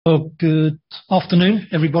Well, good afternoon,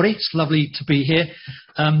 everybody. It's lovely to be here.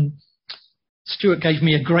 Stuart gave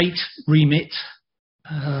me a great remit,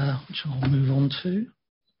 which I'll move on to.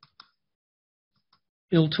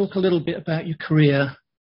 He'll talk a little bit about your career,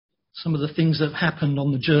 some of the things that have happened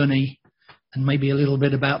on the journey, and maybe a little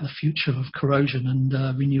bit about the future of corrosion and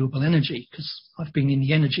renewable energy, because I've been in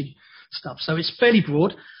the energy stuff. So it's fairly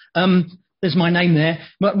broad. There's my name there.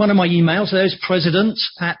 One of my emails, there's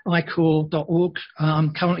president@icor.org.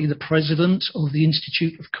 I'm currently the president of the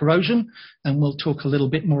Institute of Corrosion, and we'll talk a little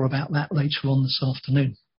bit more about that later on this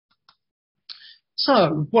afternoon.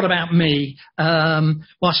 So, what about me? Well,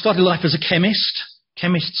 I started life as a chemist.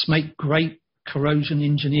 Chemists make great corrosion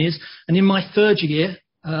engineers. And in my third year,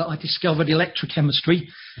 I discovered electrochemistry,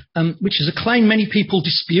 which is a claim many people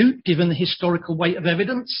dispute, given the historical weight of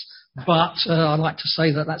evidence. But I like to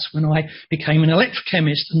say that that's when I became an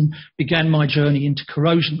electrochemist and began my journey into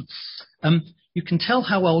corrosion. You can tell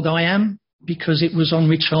how old I am because it was on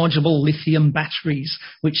rechargeable lithium batteries,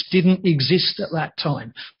 which didn't exist at that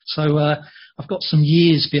time. So I've got some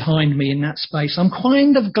years behind me in that space. I'm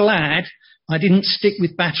kind of glad I didn't stick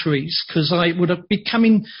with batteries because I would have been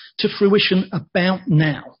coming to fruition about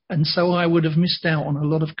now. And so I would have missed out on a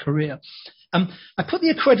lot of career. I put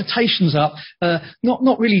the accreditations up,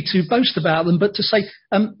 not really to boast about them, but to say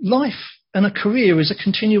life and a career is a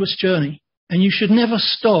continuous journey, and you should never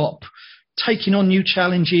stop taking on new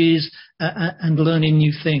challenges and learning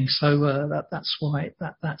new things. So that's why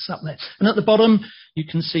that's up there. And at the bottom, you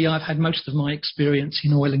can see I've had most of my experience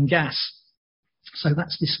in oil and gas. So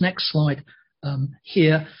that's this next slide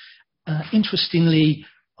here. Interestingly,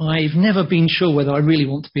 I've never been sure whether I really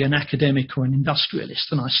want to be an academic or an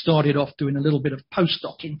industrialist, and I started off doing a little bit of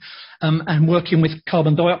postdocing and working with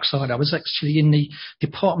carbon dioxide. I was actually in the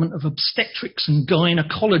Department of Obstetrics and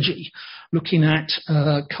Gynecology, looking at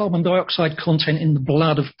carbon dioxide content in the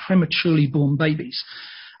blood of prematurely born babies.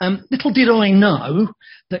 Little did I know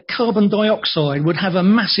that carbon dioxide would have a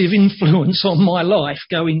massive influence on my life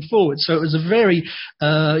going forward. So it was a very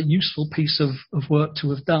useful piece of work to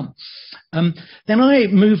have done. Then I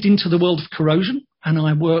moved into the world of corrosion, and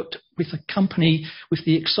I worked with a company with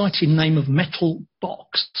the exciting name of Metal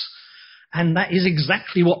Box. And that is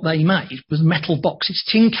exactly what they made, was metal boxes,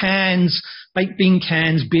 tin cans, baked bean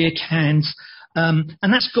cans, beer cans. And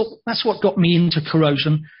that's what got me into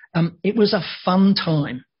corrosion. It was a fun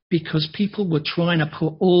time, because people were trying to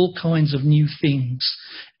put all kinds of new things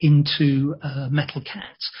into metal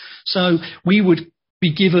cans. So we would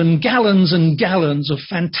be given gallons and gallons of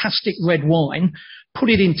fantastic red wine, put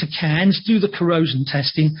it into cans, do the corrosion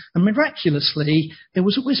testing, and miraculously, there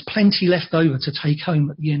was always plenty left over to take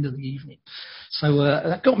home at the end of the evening. So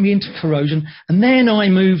that got me into corrosion. And then I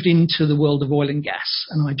moved into the world of oil and gas,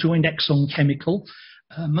 and I joined Exxon Chemical,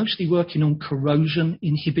 mostly working on corrosion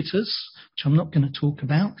inhibitors, which I'm not going to talk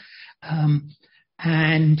about,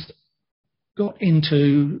 and got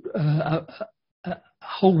into a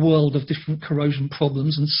whole world of different corrosion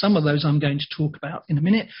problems, and some of those I'm going to talk about in a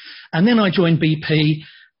minute. And then I joined BP.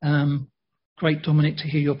 Great, Dominic, to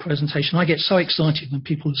hear your presentation. I get so excited when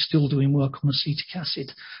people are still doing work on acetic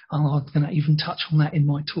acid. I'm going to even touch on that in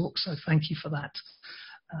my talk, so thank you for that.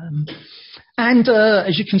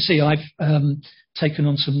 As you can see, I've taken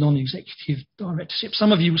on some non-executive directorship.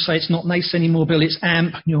 Some of you will say it's not NACE anymore, Bill, it's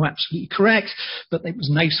AMP. You're absolutely correct, but it was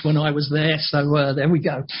NACE when I was there, so there we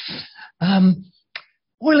go.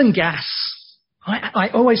 Oil and gas. I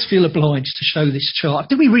always feel obliged to show this chart.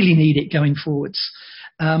 Do we really need it going forwards?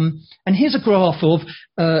 And here's a graph of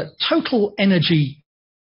total energy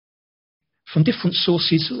from different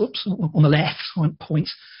sources, oops, on the left, I won't point,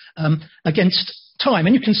 against time.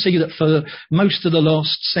 And you can see that for most of the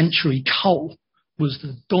last century, coal was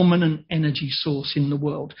the dominant energy source in the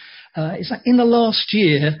world. Is that in the last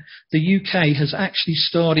year, the UK has actually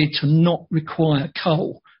started to not require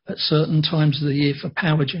coal at certain times of the year for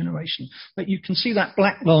power generation. But you can see that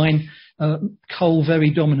black line, coal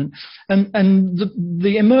very dominant. And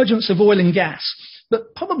the emergence of oil and gas.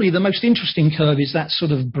 But probably the most interesting curve is that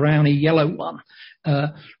sort of browny yellow one,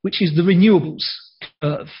 which is the renewables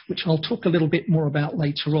curve, which I'll talk a little bit more about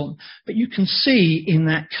later on. But you can see in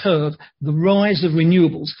that curve the rise of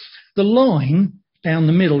renewables. The line down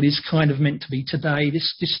the middle is kind of meant to be today.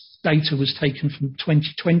 This data was taken from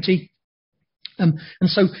 2020. And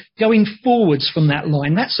so going forwards from that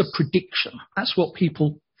line, that's a prediction. That's what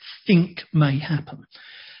people think may happen.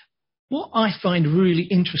 What I find really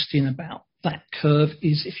interesting about that curve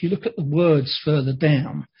is if you look at the words further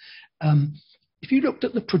down, if you looked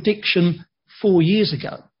at the prediction 4 years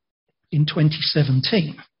ago, in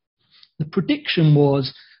 2017, the prediction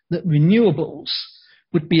was that renewables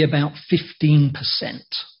would be about 15%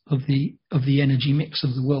 of the energy mix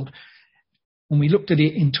of the world. When we looked at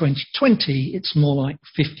it in 2020, it's more like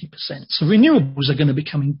 50%. So renewables are going to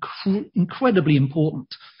become incredibly important,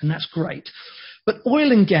 and that's great. But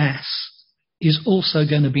oil and gas is also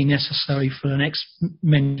going to be necessary for the next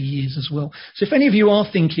many years as well. So if any of you are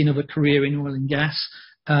thinking of a career in oil and gas,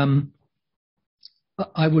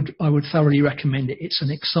 I would thoroughly recommend it. It's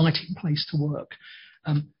an exciting place to work.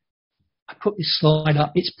 I put this slide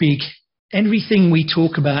up. It's big. Everything we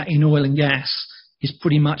talk about in oil and gas is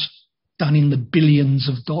pretty much done in the billions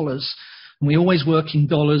of dollars. And we always work in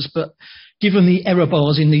dollars, but given the error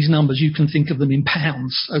bars in these numbers, you can think of them in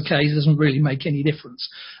pounds. Okay, it doesn't really make any difference.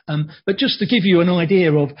 But just to give you an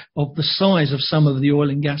idea of the size of some of the oil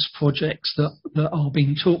and gas projects that are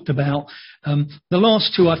being talked about, the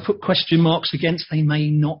last two I've put question marks against. They may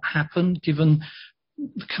not happen given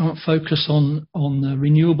the current focus on the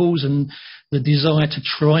renewables and the desire to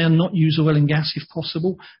try and not use oil and gas if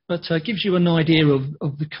possible, but gives you an idea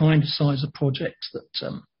of the kind of size of projects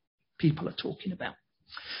that people are talking about.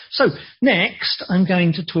 So next, I'm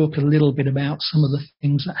going to talk a little bit about some of the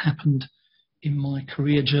things that happened in my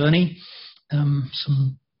career journey,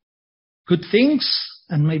 some good things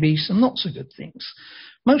and maybe some not so good things.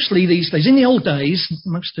 Mostly these days, in the old days,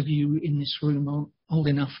 most of you in this room aren't old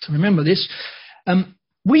enough to remember this,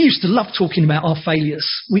 we used to love talking about our failures.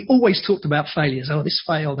 We always talked about failures. Oh, this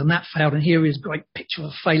failed and that failed, and here is a great picture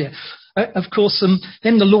of failure. Of course,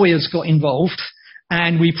 then the lawyers got involved,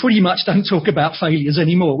 and we pretty much don't talk about failures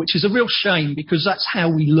anymore, which is a real shame because that's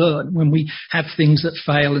how we learn when we have things that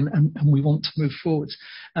fail and we want to move forward.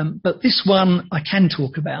 But this one I can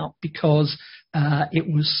talk about because it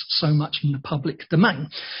was so much in the public domain.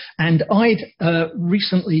 And I'd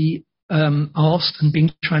recently asked and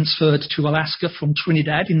been transferred to Alaska from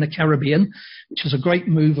Trinidad in the Caribbean, which was a great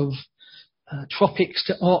move of tropics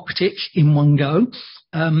to Arctic in one go.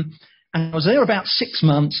 And I was there about 6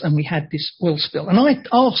 months and we had this oil spill. And I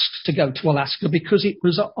asked to go to Alaska because it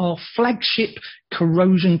was our flagship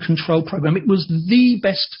corrosion control program. It was the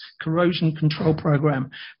best corrosion control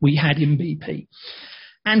program we had in BP.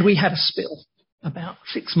 And we had a spill about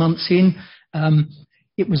 6 months in.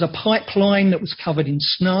 It was a pipeline that was covered in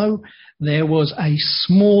snow. There was a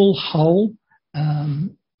small hole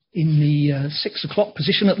in the 6 o'clock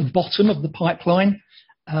position at the bottom of the pipeline.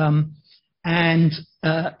 And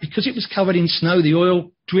because it was covered in snow, the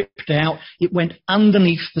oil dripped out. It went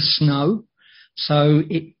underneath the snow. So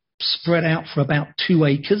it spread out for about 2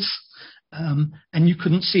 acres. And you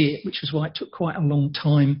couldn't see it, which is why it took quite a long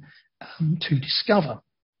time to discover.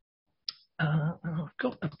 I've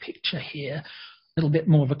got a picture here. A little bit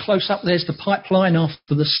more of a close-up. There's the pipeline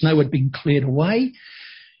after the snow had been cleared away.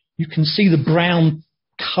 You can see the brown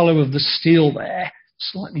colour of the steel there,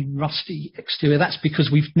 slightly rusty exterior. That's because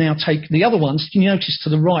we've now taken the other ones. You notice to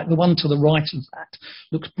the right, the one to the right of that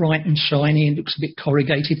looks bright and shiny and looks a bit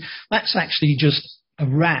corrugated. That's actually just a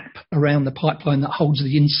wrap around the pipeline that holds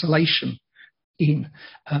the insulation in.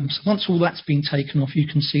 So once all that's been taken off, you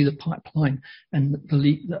can see the pipeline and the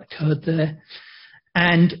leak that occurred there.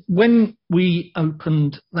 And when we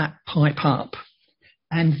opened that pipe up,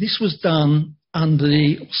 and this was done under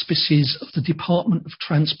the auspices of the Department of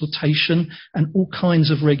Transportation and all kinds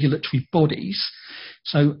of regulatory bodies.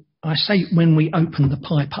 So I say when we opened the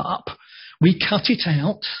pipe up, we cut it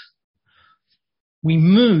out. We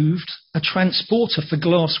moved a transporter for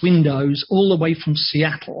glass windows all the way from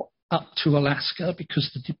Seattle up to Alaska because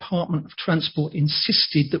the Department of Transport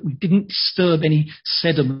insisted that we didn't disturb any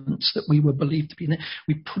sediments that we were believed to be in there.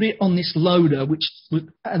 We put it on this loader, which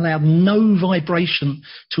allowed no vibration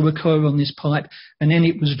to occur on this pipe, and then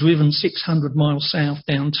it was driven 600 miles south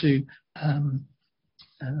down to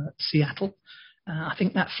Seattle. I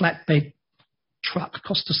think that flatbed truck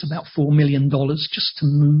cost us about $4 million just to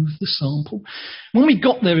move the sample. When we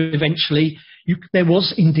got there eventually, there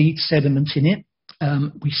was indeed sediment in it.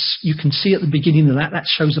 You can see at the beginning of that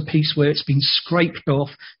shows a piece where it's been scraped off.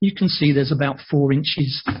 You can see there's about 4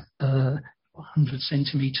 inches, 100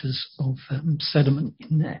 centimetres of sediment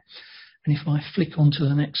in there. And if I flick onto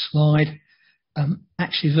the next slide,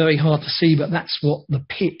 actually very hard to see, but that's what the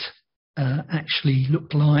pit actually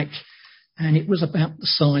looked like. And it was about the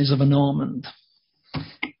size of an almond.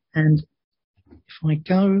 And if I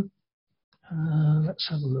go, let's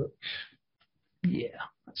have a look. Yeah,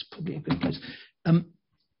 that's probably a good place.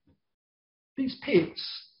 These pits,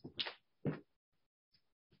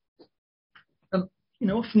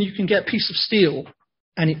 often you can get a piece of steel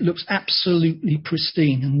and it looks absolutely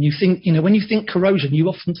pristine. And you think, when you think corrosion, you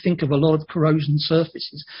often think of a lot of corrosion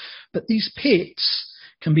surfaces. But these pits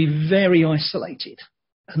can be very isolated.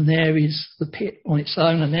 and there is the pit on its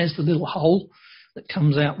own, and there's the little hole that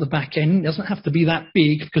comes out the back end. It doesn't have to be that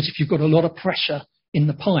big, because if you've got a lot of pressure in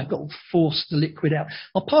the pipe, it'll force the liquid out.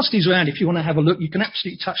 I'll pass these around if you want to have a look. You can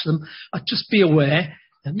absolutely touch them. Just be aware,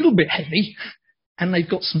 they're a little bit heavy, and they've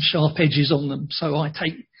got some sharp edges on them. So I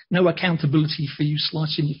take no accountability for you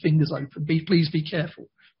slicing your fingers open. Please be careful.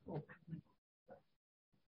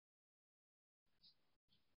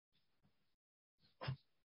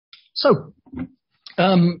 So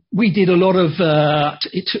we did a lot of,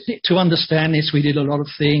 to understand this, we did a lot of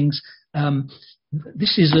things.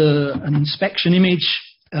 This is an inspection image.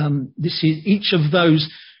 This is each of those.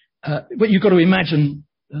 What you've got to imagine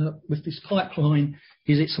with this pipeline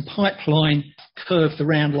is it's a pipeline curved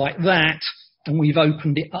around like that, and we've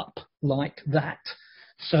opened it up like that.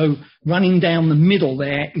 So running down the middle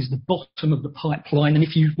there is the bottom of the pipeline, and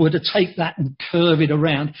if you were to take that and curve it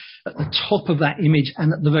around, at the top of that image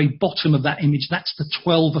and at the very bottom of that image, that's the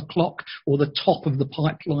 12 o'clock or the top of the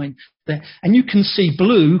pipeline there. And you can see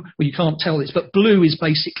blue, well, you can't tell this, but blue is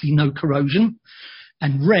basically no corrosion,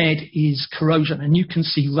 and red is corrosion. And you can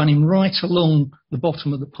see running right along the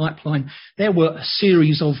bottom of the pipeline, there were a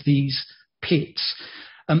series of these pits.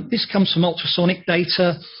 This comes from ultrasonic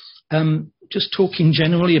data. Just talking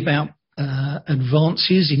generally about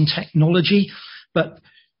advances in technology, but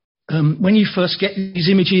when you first get these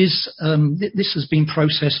images, this has been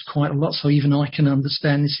processed quite a lot, so even I can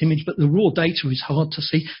understand this image, but the raw data is hard to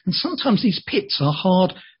see, and sometimes these pits are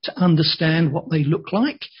hard to understand what they look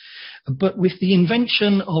like. But with the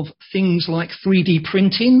invention of things like 3D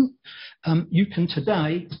printing, you can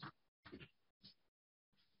today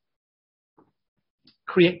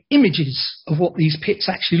create images of what these pits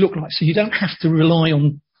actually look like. So you don't have to rely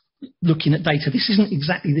on looking at data. This isn't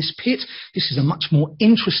exactly this pit. This is a much more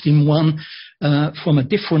interesting one from a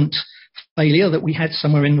different failure that we had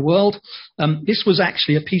somewhere in the world. This was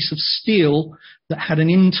actually a piece of steel that had an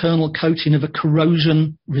internal coating of a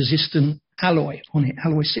corrosion-resistant alloy on it,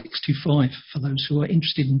 alloy 625, for those who are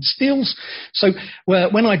interested in steels. So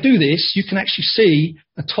when I do this, you can actually see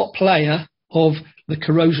a top layer of the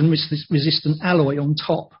corrosion-resistant alloy on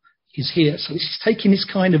top is here. So this is taking this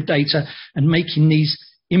kind of data and making these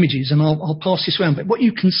images, and I'll pass this around. But what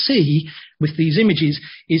you can see with these images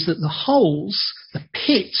is that the holes, the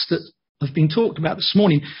pits that have been talked about this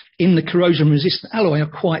morning in the corrosion-resistant alloy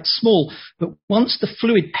are quite small. But once the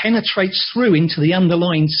fluid penetrates through into the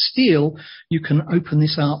underlying steel, you can open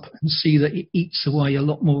this up and see that it eats away a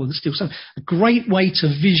lot more of the steel. So a great way to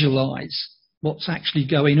visualize what's actually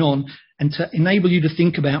going on, and to enable you to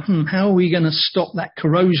think about, how are we going to stop that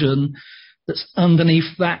corrosion that's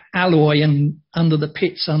underneath that alloy and under the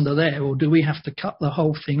pits under there, or do we have to cut the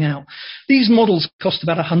whole thing out? These models cost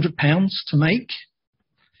about £100 to make.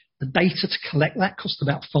 The data to collect that cost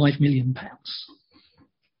about £5 million.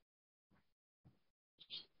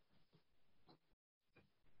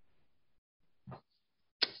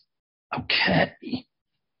 Okay.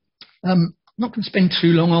 I'm not going to spend too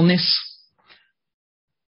long on this.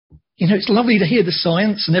 You know, it's lovely to hear the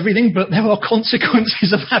science and everything, but there are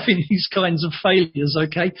consequences of having these kinds of failures,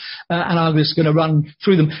 okay? And I was going to run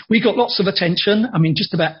through them. We got lots of attention. I mean,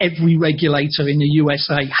 just about every regulator in the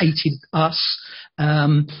USA hated us.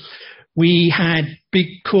 We had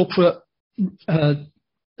big corporate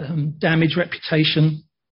damage, reputation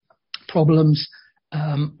problems.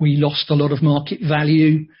 We lost a lot of market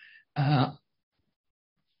value.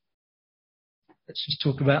 Let's just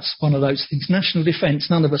talk about one of those things. National defence,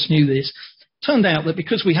 none of us knew this. Turned out that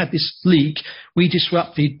because we had this leak, we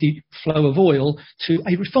disrupted the flow of oil to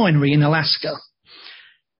a refinery in Alaska.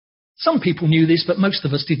 Some people knew this, but most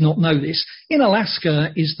of us did not know this. In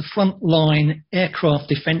Alaska is the front-line aircraft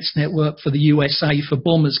defence network for the USA for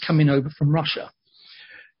bombers coming over from Russia.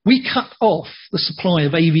 We cut off the supply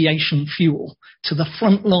of aviation fuel to the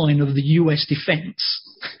front line of the US defence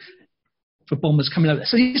for bombers coming over there.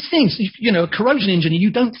 So these things, you know, a corrosion engineer,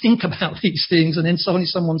 you don't think about these things, and then suddenly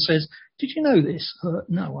someone says, did you know this?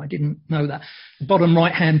 No, I didn't know that. The bottom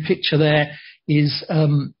right-hand picture there is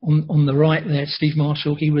on the right there, Steve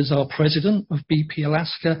Marshall. He was our president of BP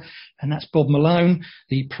Alaska, and that's Bob Malone,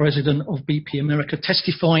 the president of BP America,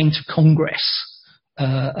 testifying to Congress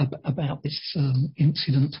about this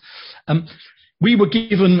incident. We were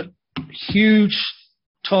given huge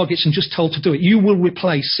targets and just told to do it. You will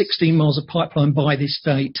replace 16 miles of pipeline by this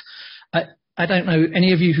date. I don't know,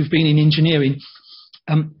 any of you who've been in engineering,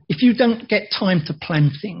 if you don't get time to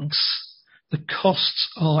plan things, the costs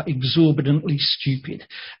are exorbitantly stupid.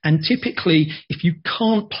 And typically, if you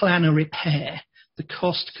can't plan a repair, the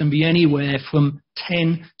cost can be anywhere from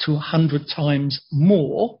 10 to 100 times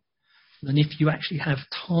more than if you actually have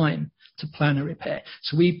time to plan a repair.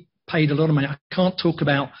 So we paid a lot of money. I can't talk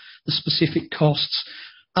about the specific costs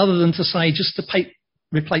other than to say just to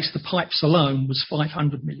replace the pipes alone was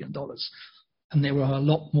 $500 million. And there were a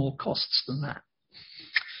lot more costs than that.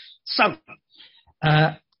 So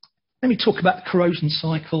let me talk about the corrosion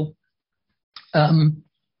cycle.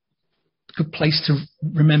 Good place to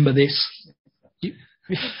remember this.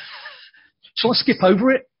 Shall I skip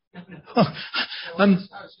over it? I was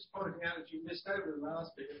just pointing out that you missed over the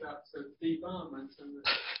last bit about debarment and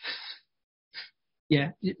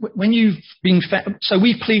yeah, when you've been so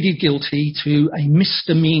we pleaded guilty to a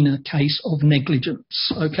misdemeanor case of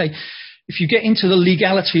negligence. Okay, if you get into the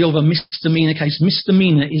legality of a misdemeanor case,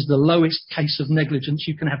 misdemeanor is the lowest case of negligence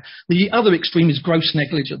you can have. The other extreme is gross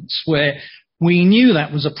negligence, where we knew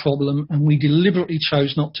that was a problem and we deliberately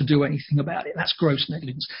chose not to do anything about it. That's gross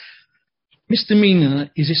negligence. Misdemeanor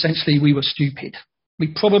is essentially we were stupid.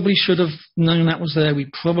 We probably should have known that was there. We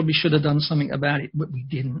probably should have done something about it, but we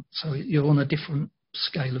didn't. So you're on a different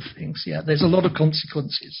scale of things. Yeah, there's a lot of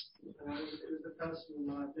consequences. it was the personal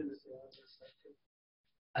liability.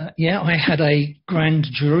 Yeah, I had a grand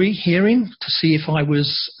jury hearing to see if I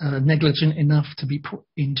was negligent enough to be put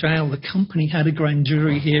in jail. The company had a grand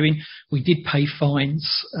jury hearing. We did pay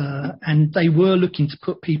fines, and they were looking to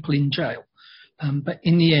put people in jail. But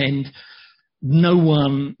in the end, no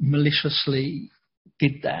one maliciously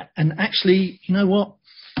did that. And actually, you know what?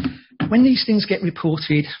 When these things get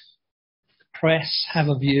reported, the press have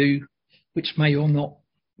a view which may or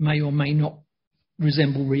may not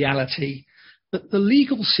resemble reality. But the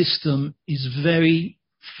legal system is very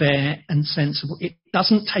fair and sensible. It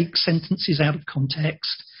doesn't take sentences out of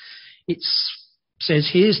context. It says,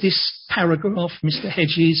 here's this paragraph, Mr.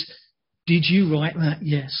 Hedges. Did you write that?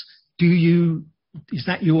 Yes. Is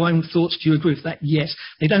that your own thoughts? Do you agree with that? Yes.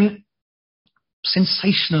 They don't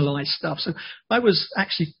sensationalize stuff. So I was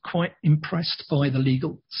actually quite impressed by the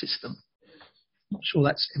legal system. I'm not sure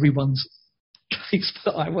that's everyone's case,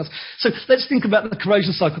 but I was. So let's think about the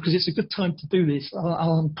corrosion cycle, because it's a good time to do this.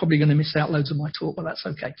 I'm probably going to miss out loads of my talk, but that's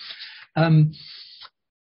okay. The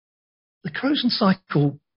corrosion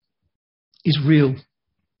cycle is real.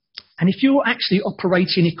 And if you're actually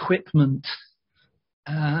operating equipment,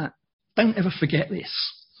 don't ever forget this.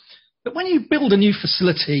 But when you build a new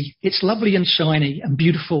facility, it's lovely and shiny and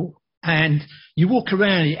beautiful, and you walk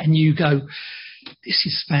around it and you go, this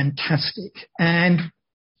is fantastic. And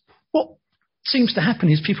what seems to happen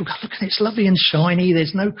is people go, look, it's lovely and shiny,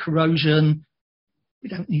 there's no corrosion, we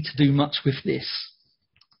don't need to do much with this.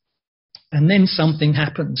 And then something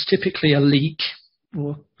happens, typically a leak,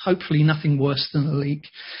 or hopefully nothing worse than a leak.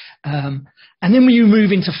 And then when you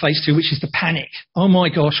move into phase two, which is the panic. Oh my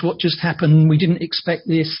gosh, what just happened? We didn't expect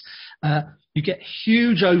this. You get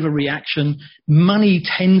huge overreaction. Money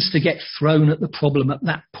tends to get thrown at the problem at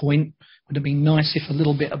that point. Would have been nice if a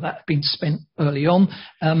little bit of that had been spent early on.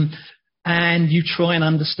 And you try and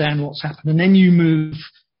understand what's happened. And then you move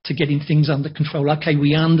to getting things under control. Okay,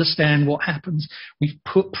 we understand what happens. We've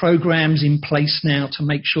put programs in place now to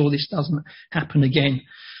make sure this doesn't happen again.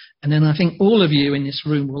 And then I think all of you in this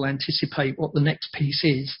room will anticipate what the next piece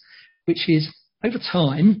is, which is over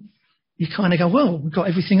time, you kind of go, well, we've got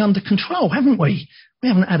everything under control, haven't we? We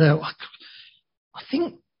haven't had I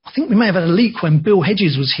think we may have had a leak when Bill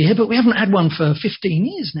Hedges was here, but we haven't had one for 15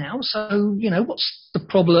 years now. So, you know, what's the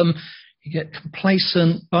problem? You get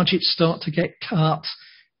complacent, budgets start to get cut,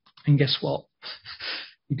 and guess what?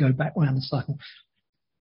 You go back round the cycle.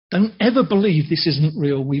 Don't ever believe this isn't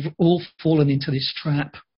real. We've all fallen into this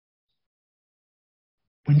trap.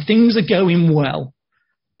 When things are going well,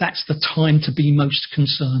 that's the time to be most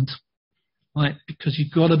concerned, right? Because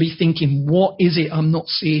you've got to be thinking, what is it I'm not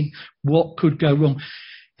seeing? What could go wrong?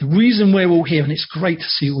 The reason we're all here, and it's great to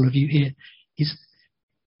see all of you here, is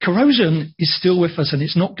corrosion is still with us and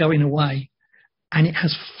it's not going away. And it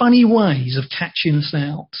has funny ways of catching us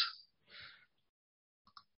out.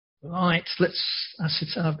 Right,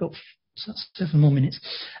 I've got 7 more minutes.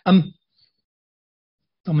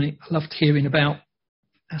 Dominic, I loved hearing about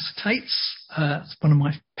acetates. It's one of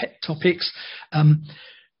my pet topics. In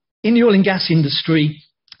the oil and gas industry,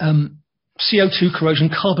 CO2 corrosion,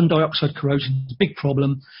 carbon dioxide corrosion is a big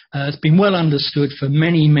problem. It's been well understood for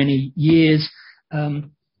many, many years.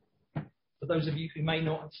 For those of you who may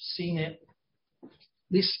not have seen it,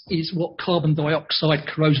 this is what carbon dioxide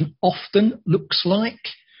corrosion often looks like.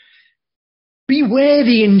 Beware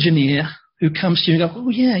the engineer who comes to you and goes, oh,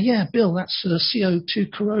 yeah, Bill, that's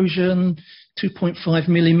CO2 corrosion, 2.5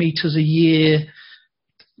 millimeters a year.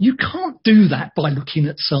 You can't do that by looking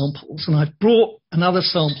at samples. And I've brought another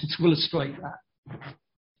sample to illustrate that.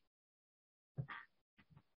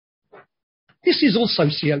 This is also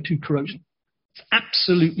CO2 corrosion. It's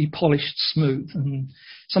absolutely polished smooth. And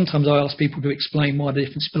sometimes I ask people to explain why the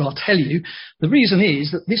difference, but I'll tell you. The reason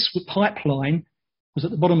is that this pipeline was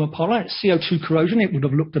at the bottom of the pipeline. It's CO2 corrosion. It would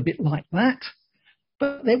have looked a bit like that.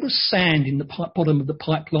 But there was sand in the bottom of the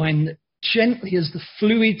pipeline that gently, as the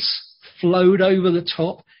fluids flowed over the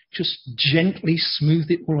top, just gently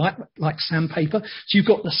smoothed it all like sandpaper. So you've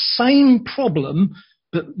got the same problem,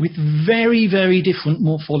 but with very, very different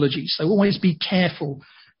morphology. So always be careful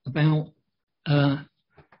about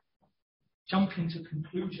jumping to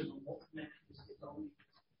conclusion on what the mechanism is.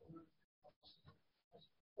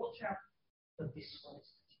 Watch out for this one.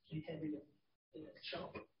 It's particularly heavy and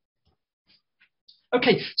sharp.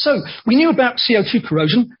 Okay, so we knew about CO2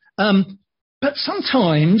 corrosion, but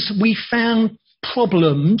sometimes we found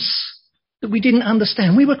problems that we didn't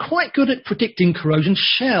understand. We were quite good at predicting corrosion.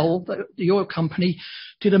 Shell, the oil company,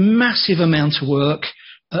 did a massive amount of work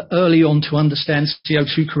early on to understand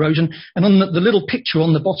CO2 corrosion. And on the little picture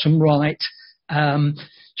on the bottom right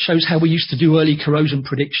shows how we used to do early corrosion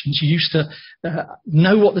predictions. You used to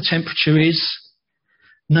know what the temperature is,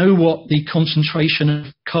 know what the concentration of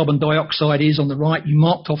carbon dioxide is on the right. You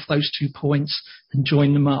marked off those 2 points and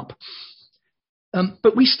joined them up.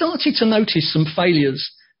 But we started to notice some failures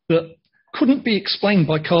that couldn't be explained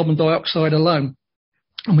by carbon dioxide alone.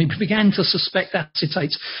 And we began to suspect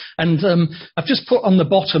acetates. And I've just put on the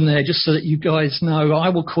bottom there, just so that you guys know, I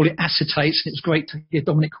will call it acetates. It was great to hear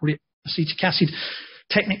Dominic call it acetic acid.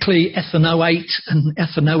 Technically, ethanoate and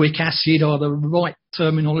ethanoic acid are the right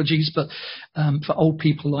terminologies, but for old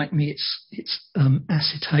people like me, it's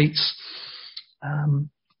acetates.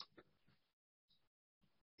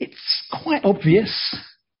 It's quite obvious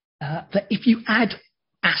that if you add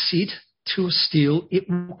acid to a steel, it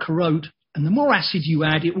will corrode. And the more acid you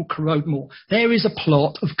add, it will corrode more. There is a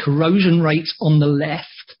plot of corrosion rates on the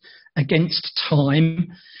left against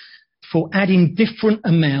time for adding different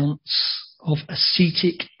amounts of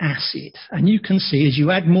acetic acid. And you can see as you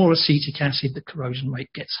add more acetic acid, the corrosion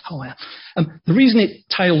rate gets higher. The reason it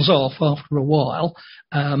tails off after a while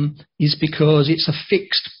is because it's a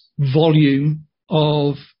fixed volume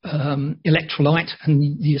of electrolyte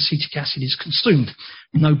and the acetic acid is consumed.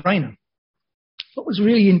 No-brainer. What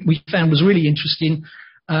we found was really interesting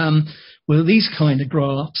were these kind of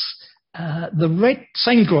graphs. The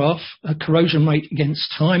same graph, corrosion rate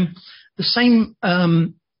against time, the same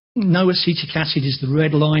no acetic acid is the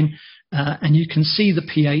red line, and you can see the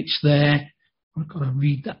pH there. I've got to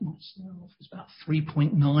read that myself. It's about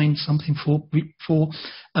 3.9 something for.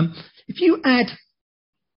 If you add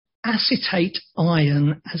acetate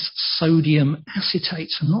ion as sodium acetate,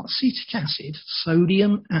 so not acetic acid,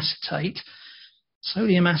 sodium acetate.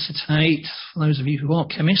 Sodium acetate, for those of you who are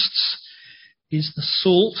chemists, is the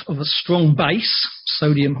salt of a strong base,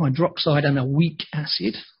 sodium hydroxide, and a weak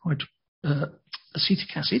acid,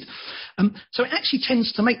 acetic acid. So it actually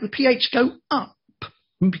tends to make the pH go up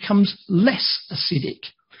and becomes less acidic.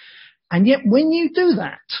 And yet when you do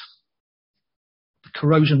that, the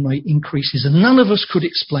corrosion rate increases, and none of us could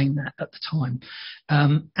explain that at the time.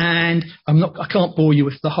 And I can't bore you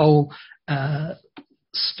with the whole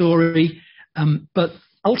story. But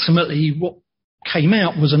ultimately, what came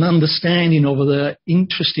out was an understanding of the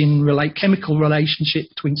interesting chemical relationship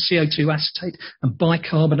between CO2 acetate and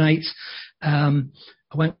bicarbonate. I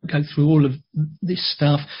won't go through all of this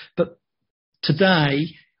stuff, but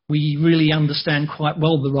today we really understand quite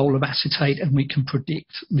well the role of acetate, and we can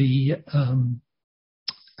predict the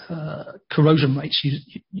corrosion rates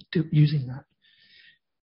using that.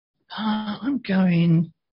 I'm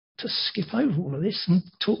going to skip over all of this and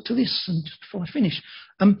talk to this and just before I finish.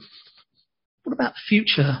 What about the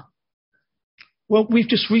future? Well, we've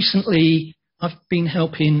just recently, I've been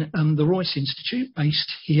helping the Royce Institute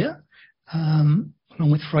based here, along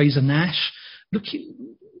with Fraser Nash,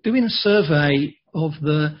 doing a survey of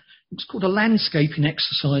it's called a landscaping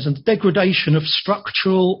exercise on the degradation of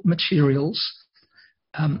structural materials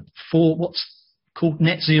for what's called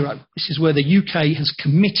net zero. This is where the UK has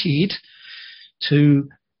committed to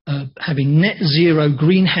having net zero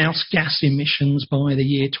greenhouse gas emissions by the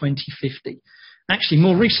year 2050. Actually,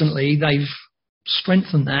 more recently, they've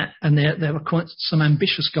strengthened that, and there are quite some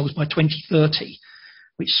ambitious goals by 2030,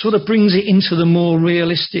 which sort of brings it into the more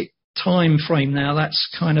realistic time frame now. That's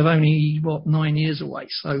kind of only, 9 years away.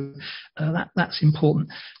 So that's important.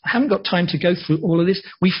 I haven't got time to go through all of this.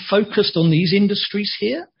 We focused on these industries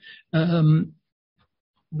here. I'll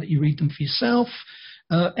let you read them for yourself.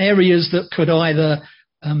 Areas that could either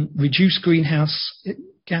reduce greenhouse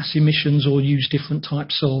gas emissions or use different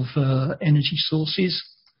types of energy sources.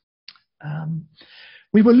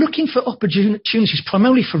 we were looking for opportunities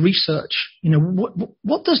primarily for research. You know,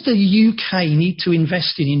 what does the UK need to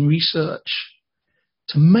invest in research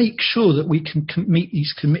to make sure that we can meet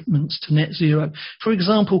these commitments to net zero? For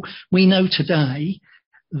example, we know today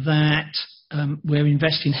that we're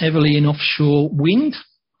investing heavily in offshore wind.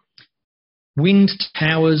 Wind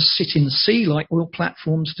towers sit in the sea like oil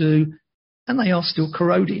platforms do, and they are still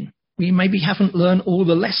corroding. We maybe haven't learned all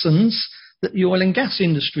the lessons that the oil and gas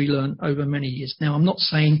industry learned over many years. Now, I'm not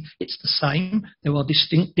saying it's the same. There are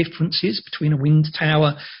distinct differences between a wind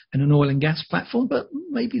tower and an oil and gas platform, but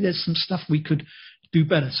maybe there's some stuff we could do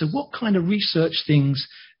better. So what kind of research things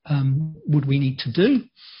would we need to do?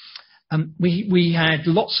 We had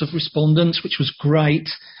lots of respondents, which was great,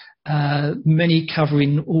 many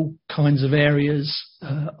covering all kinds of areas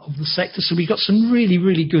of the sector. So we got some really,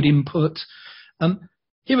 really good input.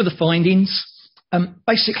 Here are the findings.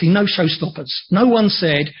 Basically, no showstoppers. No one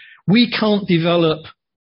said, we can't develop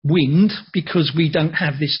wind because we don't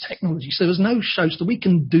have this technology. So there's no showstopper. We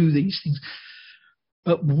can do these things.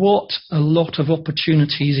 But what a lot of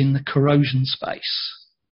opportunities in the corrosion space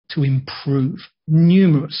to improve.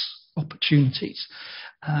 Numerous opportunities.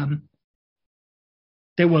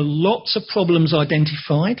 There were lots of problems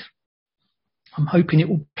identified. I'm hoping it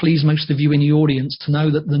will please most of you in the audience to know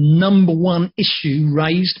that the number one issue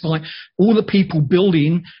raised by all the people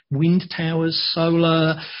building wind towers,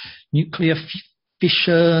 solar, nuclear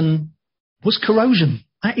fission was corrosion.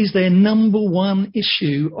 That is their number one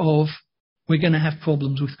issue of we're going to have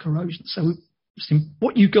problems with corrosion. So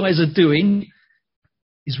what you guys are doing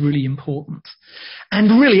is really important.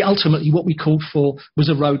 And really, ultimately, what we called for was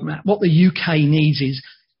a roadmap. What the UK needs is,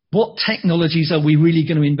 what technologies are we really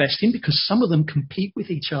going to invest in? Because some of them compete with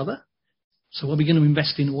each other. So are we going to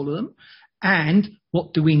invest in all of them? And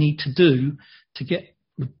what do we need to do to get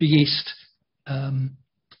the biggest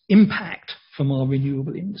impact from our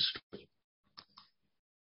renewable industry?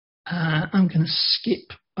 I'm going to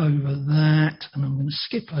skip over that, and I'm going to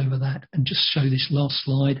skip over that and just show this last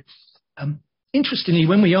slide. Interestingly,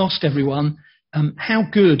 when we asked everyone, how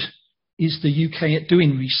good is the UK at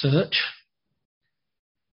doing research,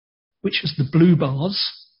 which was the blue bars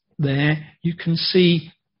there, you can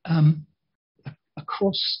see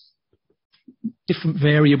across different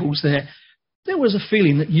variables there, there was a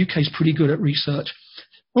feeling that UK is pretty good at research.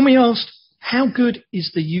 When we asked, how good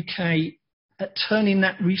is the UK at turning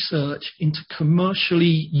that research into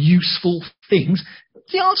commercially useful things,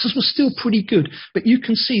 the answers were still pretty good. But you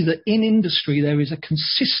can see that in industry there is a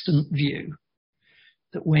consistent view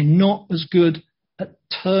that we're not as good at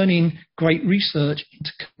turning great research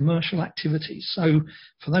into commercial activities. So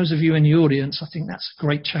for those of you in the audience, I think that's a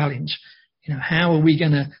great challenge. You know, how are we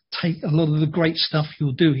going to take a lot of the great stuff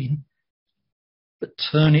you're doing, but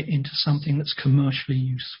turn it into something that's commercially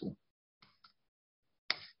useful?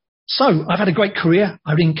 So I've had a great career.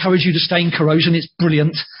 I would encourage you to stay in corrosion. It's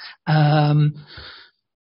brilliant.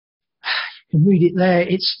 You can read it there.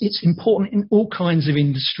 It's important in all kinds of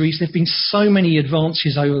industries. There have been so many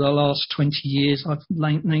advances over the last 20 years. I've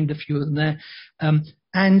named a few of them there.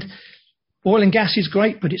 And oil and gas is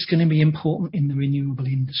great, but it's going to be important in the renewable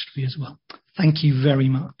industry as well. Thank you very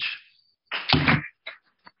much.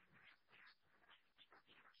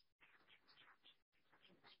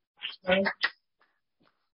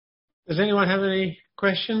 Does anyone have any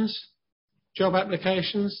questions? Job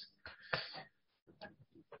applications?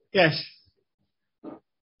 Yes.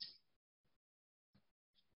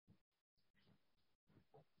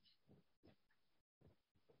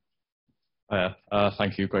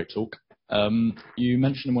 Thank you. Great talk. You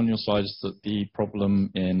mentioned in one of your slides that the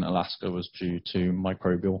problem in Alaska was due to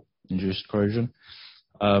microbial-induced corrosion.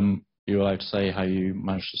 You were allowed to say how you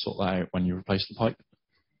managed to sort that out when you replaced the pipe?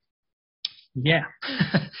 Yeah.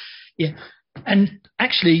 Yeah. And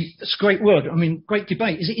actually, it's a great word. I mean, great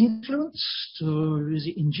debate. Is it influenced or is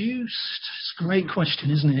it induced? It's a great question,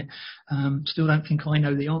 isn't it? Still don't think I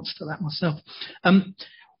know the answer to that myself.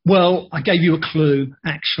 Well, I gave you a clue,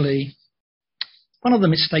 actually. One of the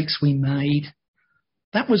mistakes we made,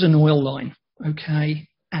 that was an oil line, okay?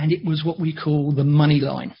 And it was what we call the money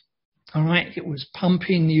line, all right? It was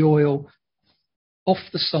pumping the oil off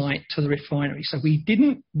the site to the refinery. So we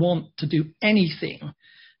didn't want to do anything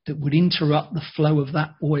that would interrupt the flow of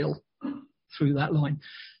that oil through that line.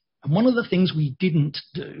 And one of the things we didn't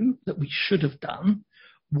do that we should have done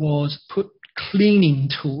was put cleaning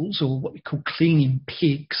tools, or what we call cleaning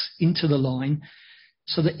pigs, into the line,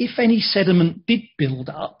 so that if any sediment did build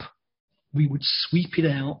up, we would sweep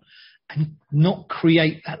it out and not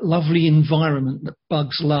create that lovely environment that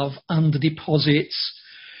bugs love under deposits.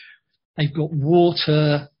 They've got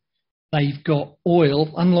water, they've got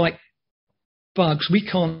oil. Unlike bugs, we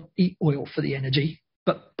can't eat oil for the energy,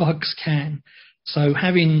 but bugs can. So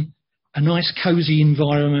having a nice cozy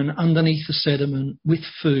environment underneath the sediment with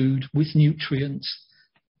food, with nutrients,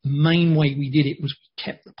 the main way we did it was we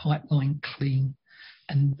kept the pipeline clean.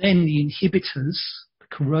 And then the inhibitors, the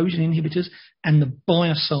corrosion inhibitors, and the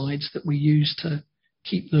biocides that we use to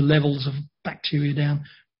keep the levels of bacteria down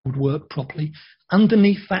would work properly.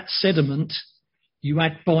 Underneath that sediment, you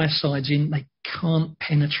add biocides in, they can't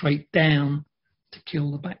penetrate down to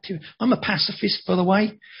kill the bacteria. I'm a pacifist, by the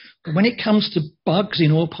way, but when it comes to bugs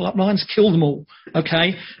in oil pipelines, kill them all,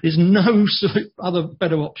 okay? There's no sort of other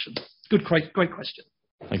better option. Good, great question.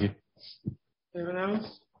 Thank you. Anyone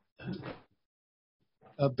else?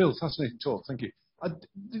 Bill, fascinating talk. Thank you.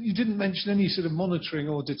 You didn't mention any sort of monitoring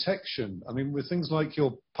or detection. I mean, with things like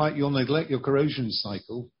your corrosion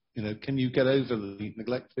cycle, can you get over the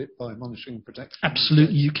neglect bit by monitoring and protection?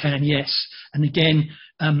 Absolutely, you can, yes. And again,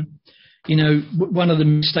 one of the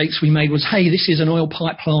mistakes we made was, hey, this is an oil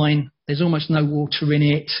pipeline. There's almost no water in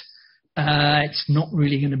it. It's not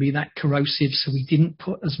really going to be that corrosive, so we didn't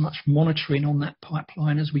put as much monitoring on that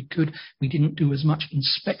pipeline as we could. We didn't do as much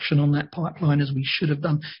inspection on that pipeline as we should have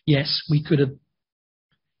done. Yes, we could have.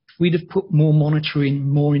 We'd have put more monitoring,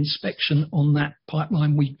 more inspection on that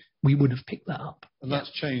pipeline. We would have picked that up. And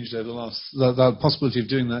that's changed over the last. The possibility of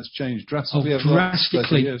doing that's changed drastically. Oh,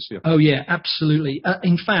 drastically. Years, yeah. Oh yeah, absolutely.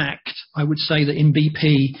 In fact, I would say that in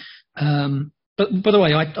BP. But by the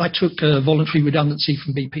way, I took a voluntary redundancy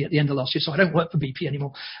from BP at the end of last year, so I don't work for BP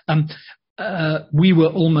anymore. We were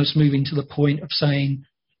almost moving to the point of saying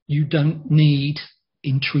you don't need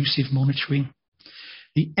intrusive monitoring.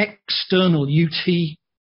 The external UT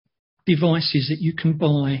devices that you can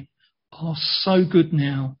buy are so good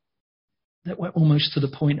now that we're almost to the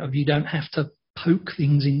point of you don't have to poke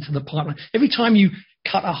things into the pipeline. Every time you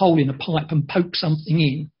cut a hole in a pipe and poke something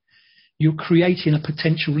in, you're creating a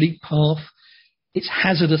potential leak path. It's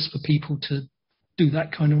hazardous for people to do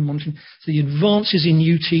that kind of monitoring. So the advances in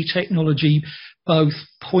UT technology, both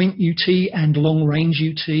point UT and long range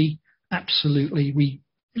UT, absolutely,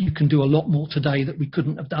 you can do a lot more today that we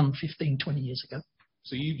couldn't have done 15, 20 years ago.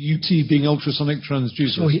 So UT being ultrasonic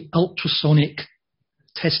transducers? Sorry, ultrasonic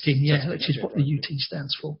testing, yeah, which is what the UT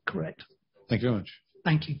stands for, correct. Thank you very much.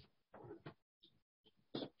 Thank you.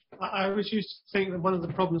 I always used to think that one of the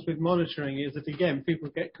problems with monitoring is that, again, people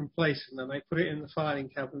get complacent and they put it in the filing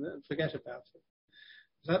cabinet and forget about it.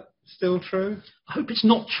 Is that still true? I hope it's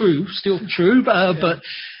not true, still true, but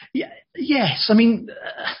yes. I mean,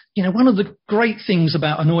 one of the great things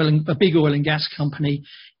about a big oil and gas company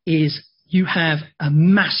is you have a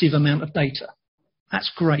massive amount of data. That's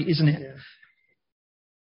great, isn't it? Yeah.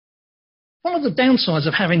 One of the downsides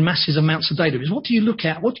of having massive amounts of data is what do you look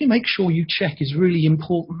at? What do you make sure you check is really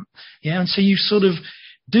important? Yeah, and so you sort of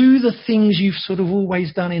do the things you've sort of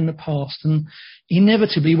always done in the past. And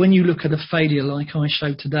inevitably, when you look at a failure like I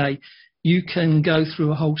showed today, you can go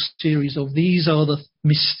through a whole series of these are the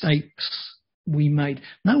mistakes we made.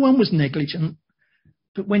 No one was negligent,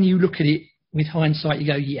 but when you look at it with hindsight, you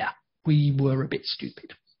go, yeah, we were a bit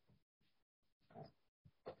stupid.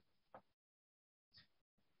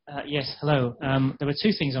 Yes, hello. There were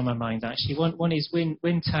two things on my mind, actually. One is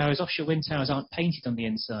wind towers, offshore wind towers aren't painted on the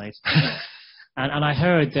inside. and I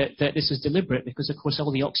heard that this was deliberate because, of course,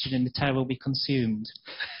 all the oxygen in the tower will be consumed.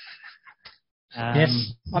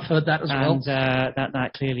 Yes, I've heard that as well. And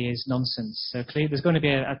that clearly is nonsense. So clearly there's going to be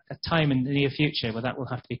a time in the near future where that will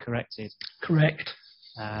have to be corrected. Correct.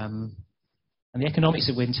 And the economics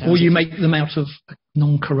of wind towers... Or you make them out of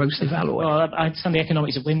non-corrosive alloy. Well, I understand the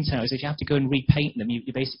economics of wind towers. If you have to go and repaint them, you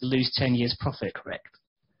basically lose 10 years' profit. Correct.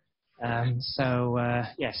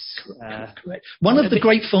 Yes. Correct. One of the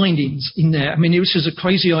great findings in there, I mean, it was just a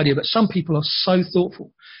crazy idea, but some people are so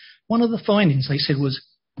thoughtful. One of the findings they said was,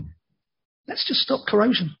 let's just stop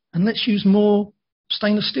corrosion and let's use more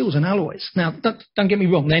stainless steels and alloys. Now, don't get me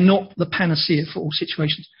wrong, they're not the panacea for all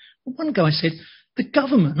situations. But one guy said, the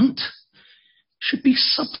government should be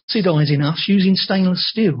subsidising us using stainless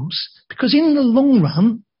steels because in the long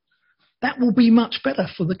run, that will be much better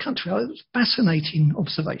for the country. It was a fascinating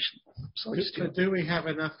observation. Sorry, so do we have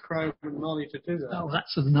enough chrome and moly to do that? Oh,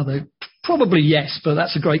 that's another... Probably yes, but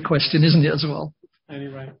that's a great question, isn't it, as well?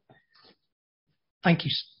 Anyway. Thank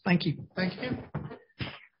you. Thank you. Thank you.